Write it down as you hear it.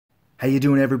How you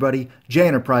doing, everybody? J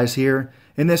Enterprise here.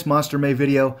 In this Monster May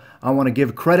video, I want to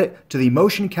give credit to the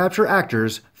motion capture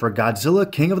actors for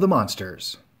Godzilla King of the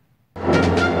Monsters.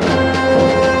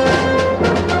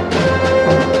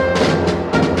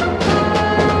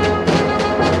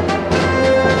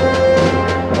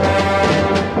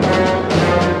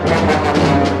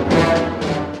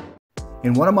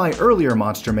 In one of my earlier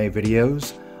Monster May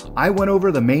videos, I went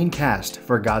over the main cast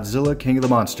for Godzilla King of the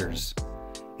Monsters.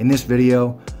 In this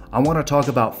video, I want to talk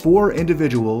about 4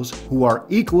 individuals who are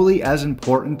equally as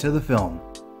important to the film.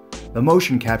 The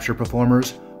motion capture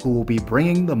performers who will be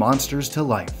bringing the monsters to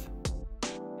life.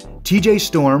 TJ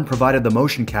Storm provided the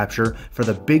motion capture for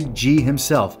the Big G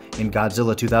himself in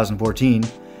Godzilla 2014,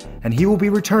 and he will be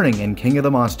returning in King of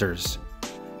the Monsters.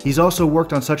 He's also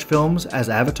worked on such films as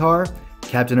Avatar,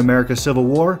 Captain America Civil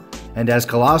War, and as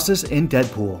Colossus in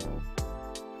Deadpool.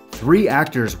 3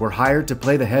 actors were hired to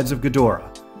play the heads of Ghidorah,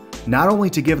 not only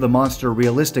to give the monster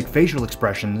realistic facial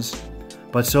expressions,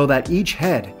 but so that each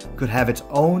head could have its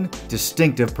own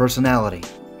distinctive personality.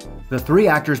 The 3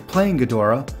 actors playing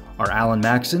Ghidorah are Alan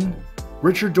Maxson,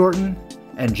 Richard Dorton,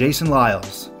 and Jason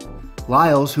Liles.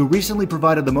 Liles, who recently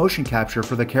provided the motion capture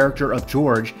for the character of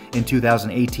George in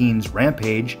 2018's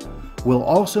Rampage, will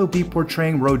also be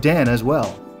portraying Rodan as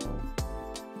well.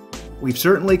 We've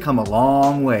certainly come a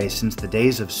long way since the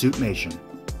days of Suitmation.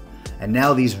 And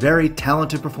now these very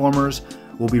talented performers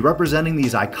will be representing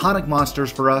these iconic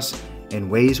monsters for us in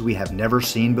ways we have never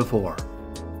seen before.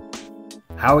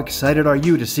 How excited are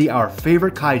you to see our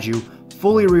favorite kaiju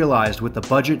fully realized with the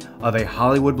budget of a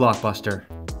Hollywood blockbuster?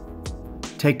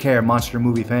 Take care, monster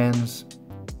movie fans.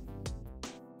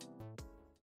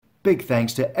 Big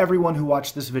thanks to everyone who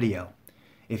watched this video.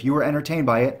 If you were entertained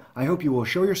by it, I hope you will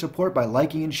show your support by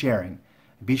liking and sharing.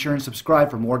 Be sure and subscribe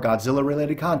for more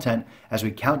Godzilla-related content as we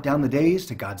count down the days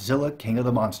to Godzilla King of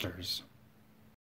the Monsters.